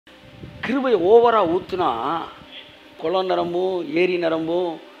கிருபை ஓவராக ஊற்றுனா குளம் நிரம்பும், ஏரி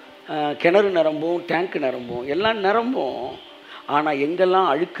நிரம்பும், கிணறு நிரம்பும், டேங்க் நிரம்பும், எல்லாம் நிரம்பும். ஆனால்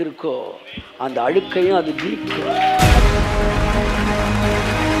எங்கெல்லாம் அழுக்கு இருக்கோ அந்த அழுக்கையும் அது நீக்கும்.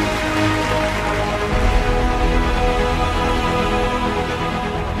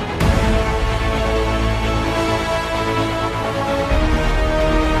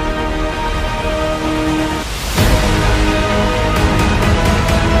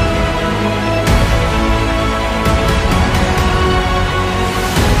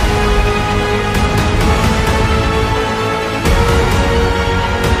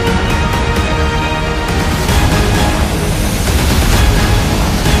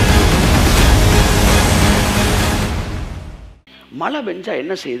 மழை பெஞ்சா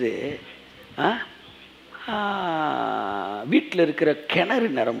என்ன செய்யுது? வீட்டில் இருக்கிற கிணறு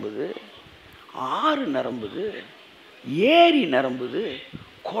நிரம்புது, ஆறு நிரம்புது, ஏரி நிரம்புது,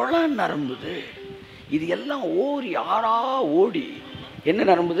 குளம் நிரம்புது. இது எல்லாம் ஓடி ஆறா ஓடி என்ன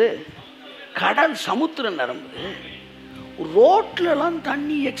நிரம்புது? கடல் சமுத்திரம் நிரம்புது. ரோட்லலாம்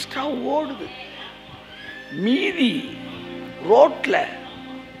தண்ணி எக்ஸ்ட்ரா ஓடுது. மீதி ரோட்டில்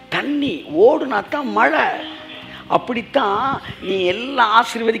தண்ணி ஓடுனா தான் மழை. அப்படித்தான் நீ எல்லாம்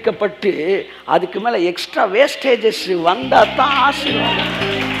ஆசீர்வதிக்கப்பட்டு அதுக்கு மேலே எக்ஸ்ட்ரா வேஸ்டேஜஸ் வந்தால் தான் ஆசீர்வாதம்.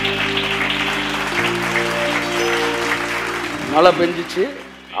 மழை பெஞ்சிச்சு,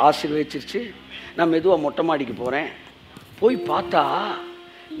 ஆசீர்வதிச்சிருச்சு. நான் மெதுவாக மொட்டை மாடிக்கு போகிறேன். போய் பார்த்தா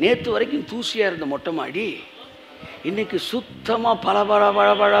நேற்று வரைக்கும் தூசியாக இருந்த மொட்டை மாடி இன்னைக்கு சுத்தமாக பல பல பல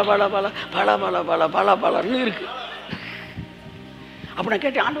பல பல பல பல பல பல பல பலன்னு இருக்கு. அப்போ நான்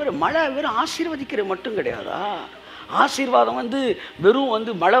கேட்டேன், ஆண்டவரே மழை வெறும் ஆசீர்வதிக்கிற மட்டும் கிடையாதா? ஆசீர்வாதம்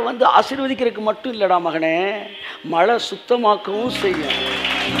வெறும் மழை ஆசீர்வதிக்கிறதுக்கு மட்டும் இல்லைடா மகனே, மழை சுத்தமாக்கவும் செய்யும்.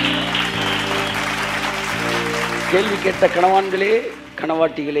 கேள்வி கேட்ட கணவான்களே,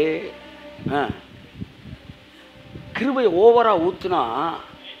 கணவாட்டிகளே, கிருபை ஓவராக ஊற்றுனா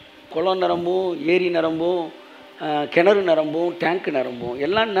குளம் நிரம்பும், ஏரி நிரம்பும், கிணறு நிரம்பும், டேங்க் நிரம்பும்,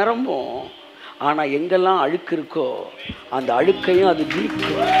 எல்லாம் நிரம்பும். ஆனால் எங்கெல்லாம் அழுக்கு இருக்கோ அந்த அழுக்கையும் அது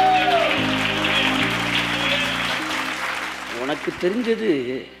நீக்கும். உனக்கு தெரிஞ்சது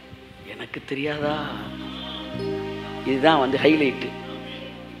எனக்கு தெரியாதா? இதுதான் ஹைலைட்டு.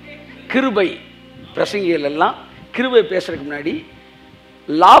 கிருபை பிரசங்கிகள் எல்லாம் கிருபை பேசுறதுக்கு முன்னாடி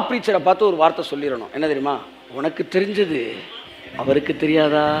லா ப்ரீச்சரை பார்த்து ஒரு வார்த்தை சொல்லிடணும். என்ன தெரியுமா? உனக்கு தெரிஞ்சது அவருக்கு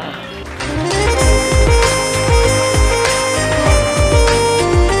தெரியாதா?